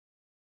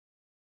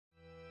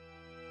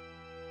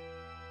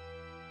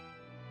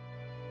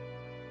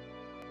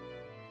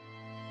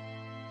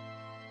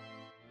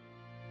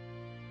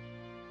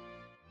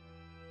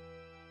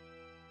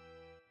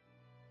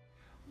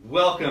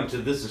Welcome to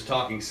This is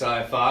Talking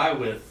Sci-Fi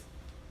with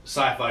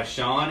Sci-Fi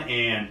Sean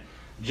and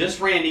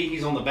just Randy.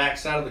 He's on the back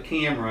side of the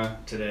camera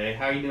today.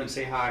 How are you doing?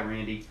 Say hi,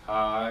 Randy.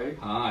 Hi.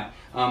 Hi.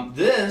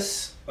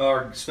 This,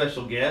 our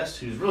special guest,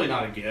 who's really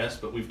not a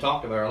guest, but we've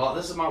talked about her a lot.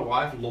 This is my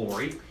wife,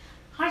 Lori.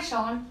 Hi,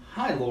 Sean.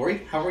 Hi, Lori.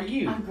 How are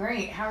you? I'm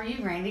great. How are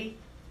you, Randy?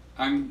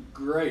 I'm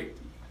great.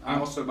 I'm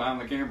also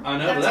behind the camera. I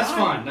know, but that's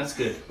fine. fine. That's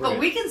good. But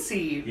we can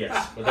see you.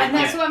 Yes. But And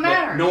that's what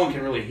matters. No one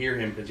can really hear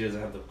him because he doesn't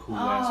have the cool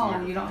ass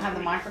microphone. Oh, you don't have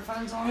the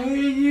microphones on? Hey,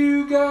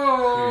 you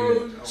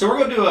guys. So we're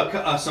going to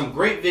do some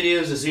great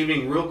videos this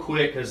evening real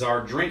quick because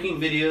our drinking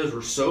videos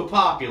were so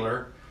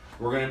popular.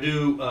 We're going to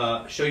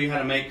do show you how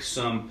to make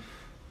some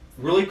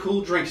really cool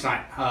drinks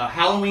tonight.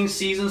 Halloween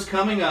season's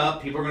coming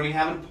up. People are going to be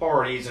having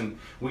parties and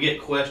we get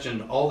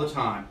questioned all the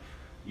time.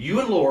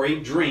 You and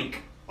Lori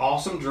drink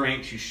awesome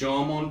drinks. You show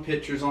them on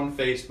pictures on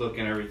Facebook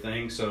and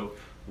everything. So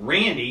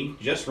Randy,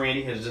 just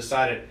Randy, has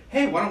decided,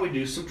 hey, why don't we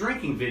do some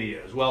drinking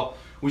videos? Well,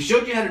 we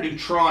showed you how to do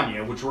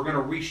TRANYA, which we're going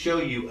to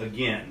re-show you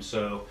again.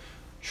 So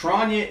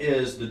TRANYA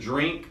is the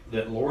drink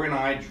that Lori and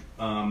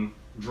I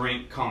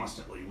drink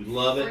constantly. We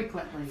love it.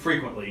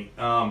 Frequently.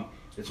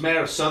 It's made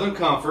out of Southern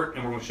Comfort,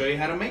 and we're going to show you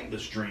how to make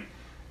this drink.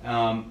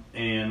 And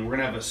we're going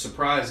to have a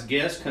surprise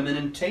guest come in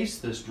and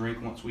taste this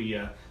drink once we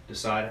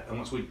decide, and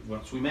once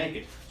we make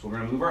it. So we're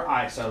going to move our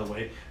ice out of the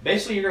way.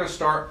 Basically, you're going to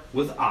start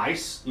with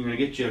ice. You're going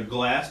to get you a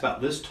glass about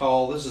this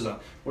tall. This is a,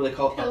 what do they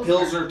call it? A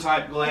Pilsner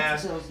type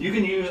glass. You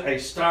can use a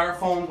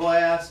styrofoam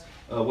glass,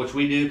 which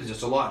we do because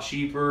it's a lot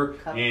cheaper,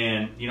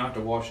 and you don't have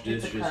to wash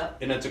dishes.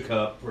 And it's a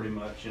cup, pretty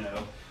much, you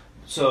know.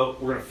 So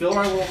we're going to fill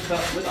our little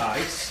cup with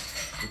ice,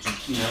 which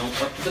is, you know,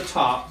 up to the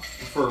top,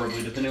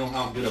 preferably, depending on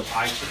how good of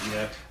ice that you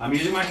have. I'm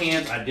using my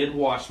hands. I did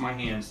wash my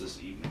hands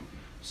this evening.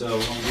 So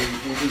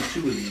we'll do 2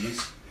 of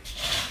these.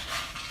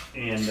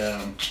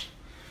 And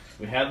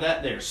we have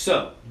that there.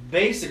 So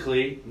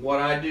basically what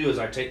I do is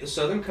I take the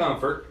Southern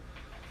Comfort,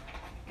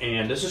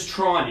 and this is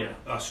TRANYA,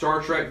 a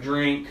Star Trek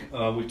drink.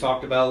 We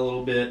talked about it a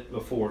little bit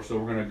before. So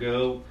we're going to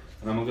go,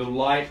 and I'm going to go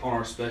light on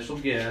our special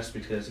guest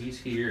because he's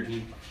here and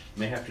he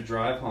may have to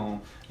drive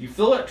home. You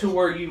fill it to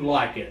where you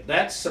like it.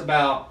 That's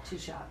about 2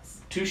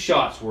 shots. 2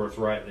 shots worth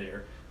right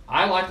there.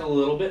 I like a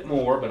little bit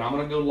more, but I'm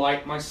going to go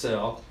light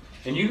myself.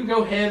 And you can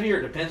go heavier.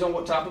 It depends on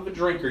what type of a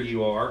drinker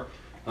you are.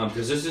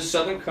 Because this is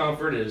Southern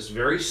Comfort. It is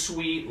very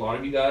sweet. A lot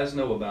of you guys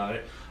know about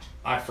it.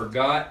 I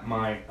forgot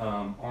my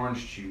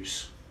orange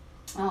juice.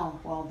 Oh,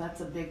 well,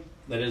 that's a big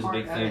That is a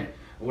big thing.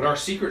 Would our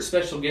secret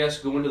special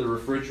guest go into the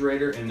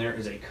refrigerator, and there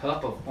is a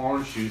cup of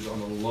orange juice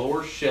on the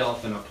lower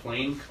shelf in a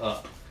plain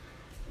cup.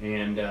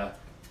 And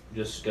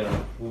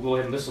we'll go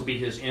ahead and this will be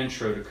his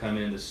intro to come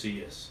in to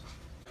see us.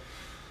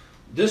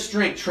 This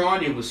drink,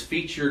 TRANYA, was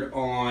featured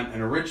on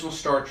an original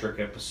Star Trek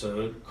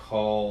episode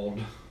called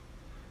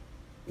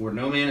Where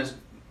No Man Has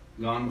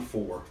Gone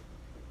Before.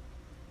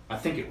 I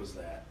think it was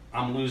that.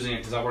 I'm losing it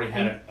because I've already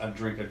had a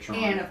drink of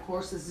TRANYA. And of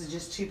course, this is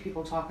just 2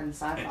 people talking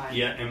sci-fi.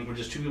 Yeah, and we're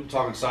just 2 people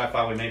talking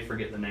sci-fi. We may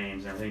forget the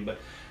names and everything, but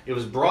it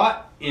was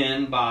brought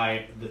in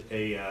by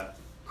a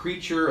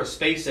creature, a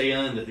space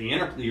alien that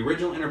the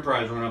original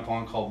Enterprise ran up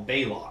on called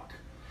Baylock.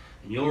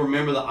 And you'll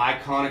remember the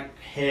iconic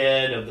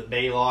head of the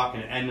Baylock,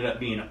 and it ended up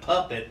being a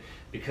puppet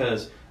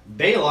because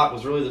Baylock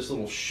was really this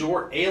little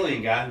short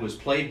alien guy who was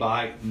played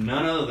by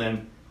none other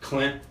than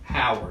Clint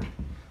Howard.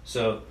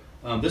 So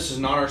this is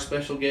not our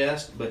special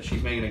guest, but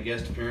she's making a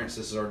guest appearance.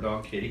 This is our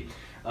dog Kitty.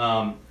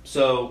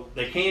 So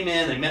they came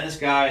in, they met this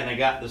guy, and they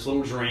got this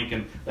little drink.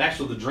 And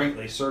actually, the drink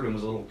they served him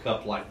was a little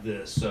cup like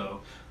this.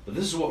 So, but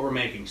this is what we're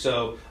making.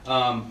 So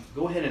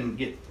go ahead and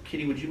get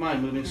Kitty. Would you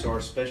mind moving so our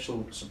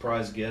special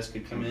surprise guest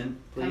could come in,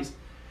 please?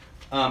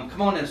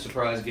 Come on in,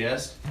 surprise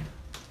guest.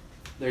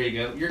 There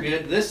you go. You're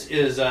good. This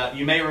is,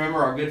 you may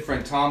remember our good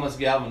friend Thomas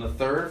Galvin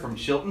III from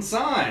Chilton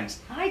Signs.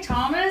 Hi,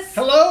 Thomas.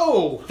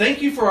 Hello.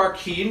 Thank you for our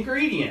key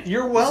ingredient.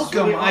 You're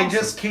welcome. Really awesome. I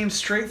just came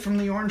straight from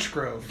the Orange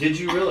Grove. Did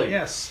you really?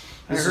 Yes.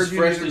 This is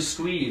freshly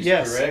squeezed,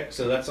 yes. Correct?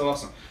 So that's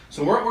awesome.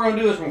 So what we're going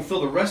to do is we're going to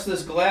fill the rest of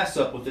this glass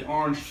up with the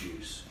orange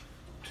juice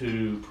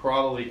to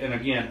probably, and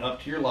again,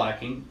 up to your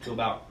liking, to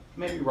about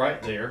maybe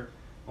right there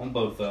on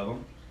both of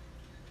them.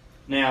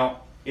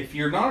 Now, if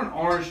you're not an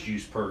orange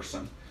juice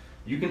person,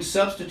 you can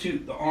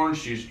substitute the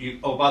orange juice.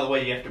 Oh, by the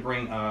way, you have to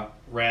bring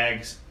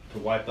rags to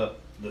wipe up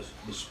the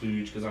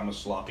spooge because I'm a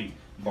sloppy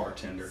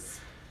bartender.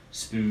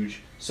 Spooge.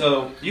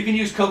 So you can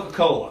use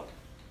Coca-Cola,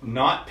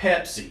 not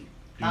Pepsi.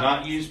 Do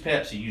not use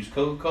Pepsi. Use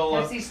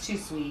Coca-Cola. Pepsi's too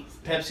sweet.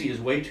 Pepsi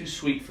is way too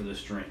sweet for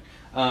this drink.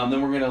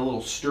 Then we're going to a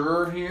little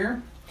stir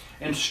here.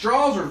 And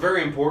straws are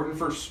very important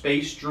for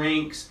space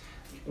drinks.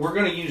 We're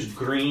going to use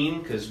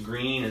green because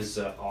green is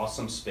an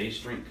awesome space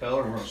drink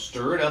color. And we're going to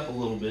stir it up a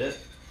little bit.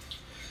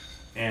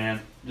 And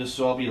just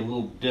so I'll be a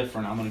little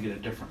different, I'm going to get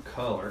a different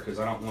color because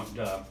I don't want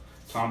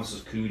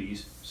Thomas's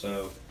cooties.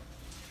 So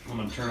I'm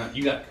going to turn up.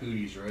 You got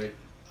cooties, right?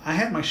 I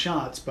had my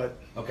shots, but...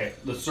 Okay,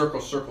 the circle,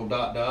 circle,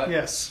 dot, dot.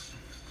 Yes.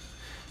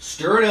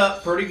 Stir it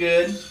up pretty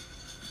good.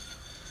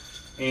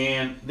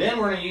 And then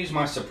we're going to use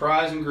my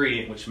surprise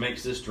ingredient, which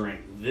makes this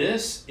drink.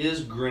 This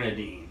is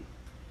grenadine.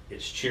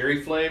 It's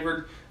cherry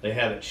flavored. They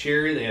have it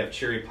cherry. They have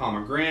cherry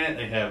pomegranate.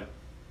 They have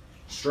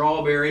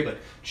strawberry, but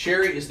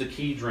cherry is the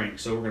key drink.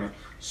 So we're gonna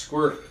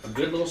squirt a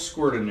good little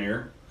squirt in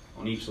there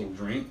on each little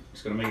drink.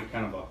 It's gonna make it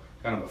kind of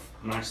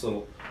a nice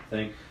little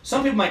thing.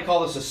 Some people might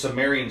call this a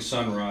Sumerian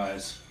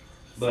sunrise,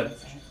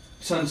 but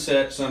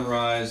sunset,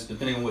 sunrise,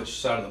 depending on which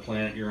side of the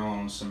planet you're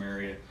on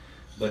Samaria,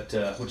 but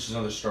which is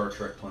another Star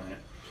Trek planet.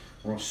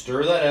 We're gonna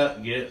stir that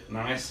up, get it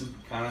nice and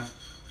kind of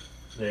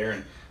there,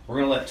 and we're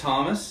gonna let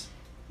Thomas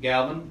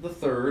Galvin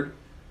III,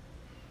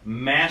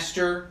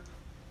 master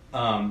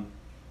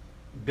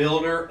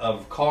builder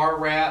of car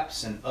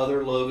wraps and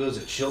other logos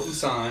at Chilton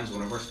Signs,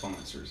 one of our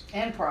sponsors.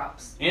 And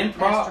props. And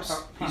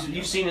props. Prop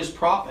You've seen his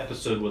prop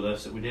episode with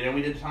us that we did, and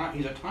we did time.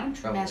 He's a time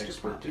travel Master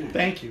expert prop, too. yeah.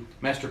 Thank you.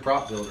 Master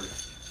prop builder.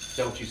 Is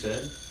that what you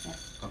said?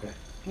 Yeah. Okay.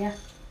 Yeah.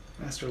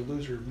 Master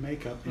loser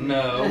makeup.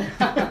 No.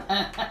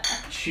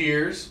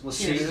 Cheers. Let's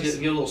see. Cheers.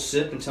 Get a little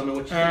sip and tell me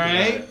what you All think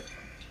right. about it.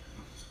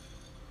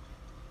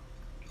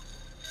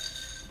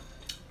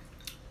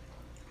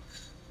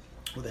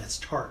 Well, that's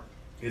tart.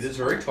 It is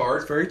very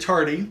tart. It's very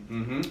tarty.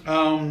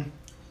 Mm-hmm.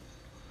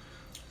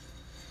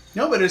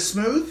 No, but it's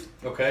smooth.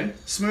 Okay.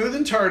 Smooth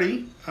and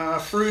tarty,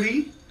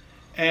 fruity,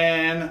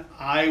 and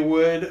I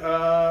would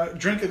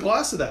drink a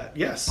glass of that.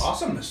 Yes.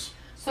 Awesomeness.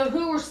 So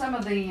who were some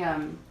of the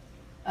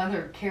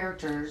other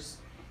characters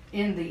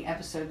in the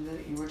episode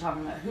that you were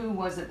talking about? Who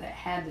was it that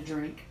had the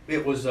drink?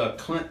 It was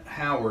Clint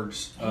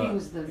Howard's. He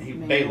was the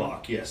main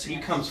Baylock. Yes, he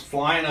Yes. comes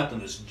flying up in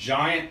this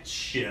giant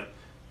ship.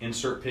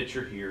 Insert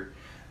picture here,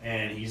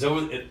 and he's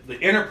over the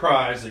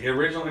Enterprise. The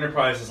original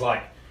Enterprise is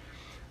like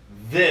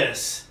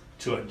this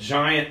to a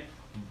giant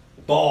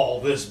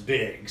ball this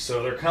big.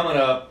 So they're coming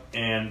up,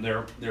 and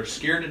they're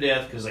scared to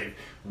death because they've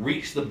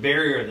reached the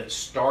barrier that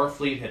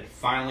Starfleet had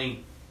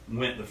finally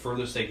went the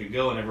furthest they could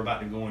go, and they were about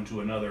to go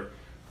into another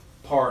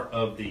part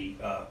of the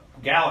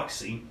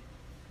galaxy,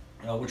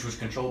 which was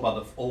controlled by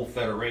the old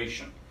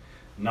Federation.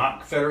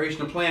 Not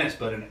Federation of Planets,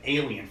 but an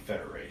alien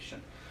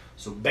Federation.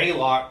 So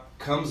Baylock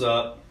comes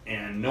up,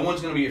 and no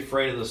one's going to be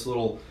afraid of this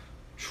little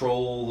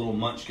troll, little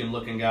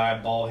munchkin-looking guy,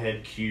 bald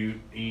head, cute.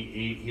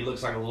 He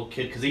looks like a little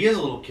kid, because he is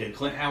a little kid.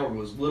 Clint Howard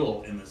was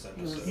little in this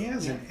episode. He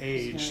hasn't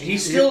aged. He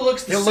still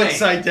looks the He same.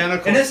 looks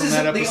identical And this from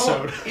isn't that the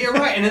episode. You're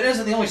right, and it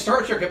isn't the only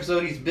Star Trek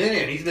episode he's been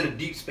in. He's been in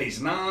Deep Space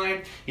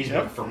Nine. He's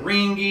been in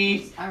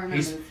Ferengi. I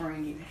remember the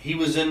Ferengi. He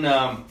was in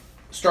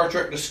Star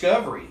Trek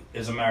Discovery,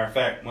 as a matter of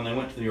fact, when they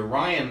went to the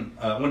Orion,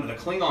 went to the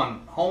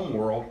Klingon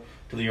homeworld,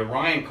 to the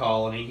Orion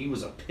colony. He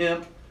was a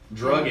pimp,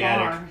 drug In the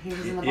bar. addict. He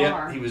was in the Yep,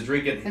 bar. he was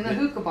drinking In the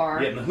hookah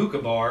bar. Yeah, in the hookah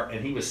bar,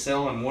 and he was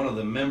selling one of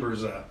the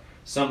members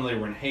something they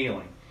were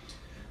inhaling.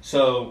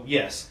 So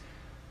yes,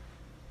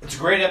 it's a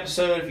great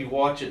episode. If you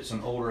watch it, it's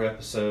an older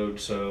episode.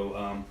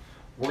 So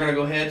we're gonna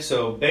go ahead.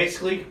 So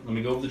basically, let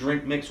me go over the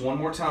drink mix one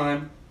more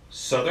time.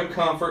 Southern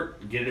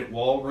Comfort, get it at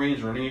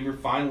Walgreens or any of your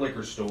fine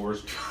liquor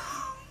stores.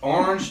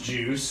 Orange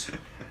juice.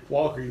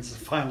 Walgreens is a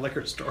fine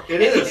liquor store.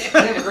 It is.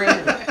 They have a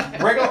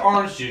great regular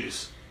orange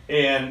juice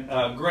and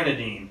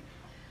grenadine.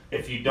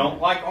 If you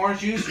don't like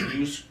orange juice, you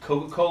use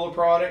Coca-Cola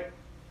product.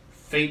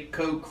 Fake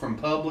Coke from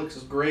Publix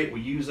is great.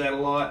 We use that a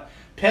lot.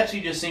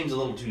 Pepsi just seems a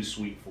little too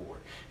sweet for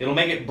it. It'll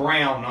make it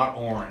brown, not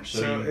orange.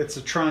 So it's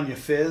a Tranya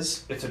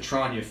Fizz. It's a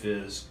Tranya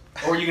Fizz.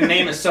 Or you can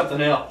name it something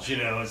else. You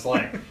know, it's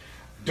like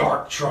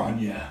Dark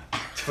Tranya.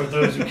 For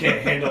those who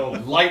can't handle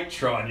light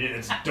Tranya,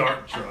 it's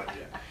Dark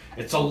Tranya.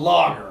 It's a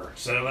lager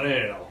instead of an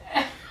ale.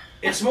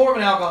 It's more of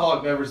an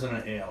alcoholic beverage than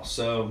an ale.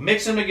 So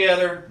mix them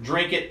together,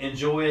 drink it,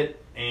 enjoy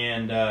it,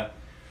 and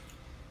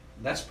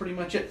that's pretty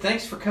much it.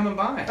 Thanks for coming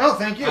by. Oh,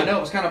 thank you. I know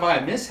it was kind of by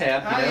a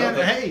mishap,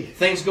 but hey.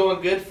 things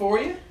going good for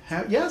you?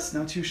 Yes,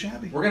 not too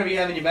shabby. We're going to be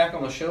having you back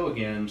on the show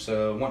again,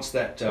 so once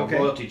that Okay.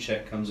 royalty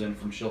check comes in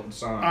from Shilton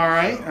Signs. All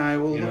right, so, I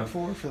will you know. look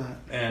forward for that.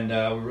 And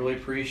we really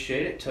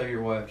appreciate it. Tell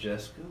your wife,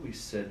 Jessica, we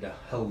said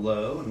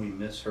hello and we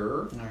miss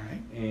her. All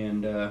right.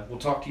 And we'll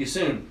talk to you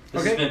soon.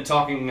 This Okay. has been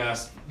talking.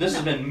 This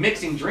has been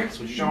Mixing Drinks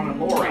with Sean and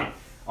Lori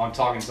on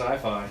Talking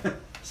Sci-Fi.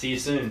 See you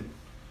soon.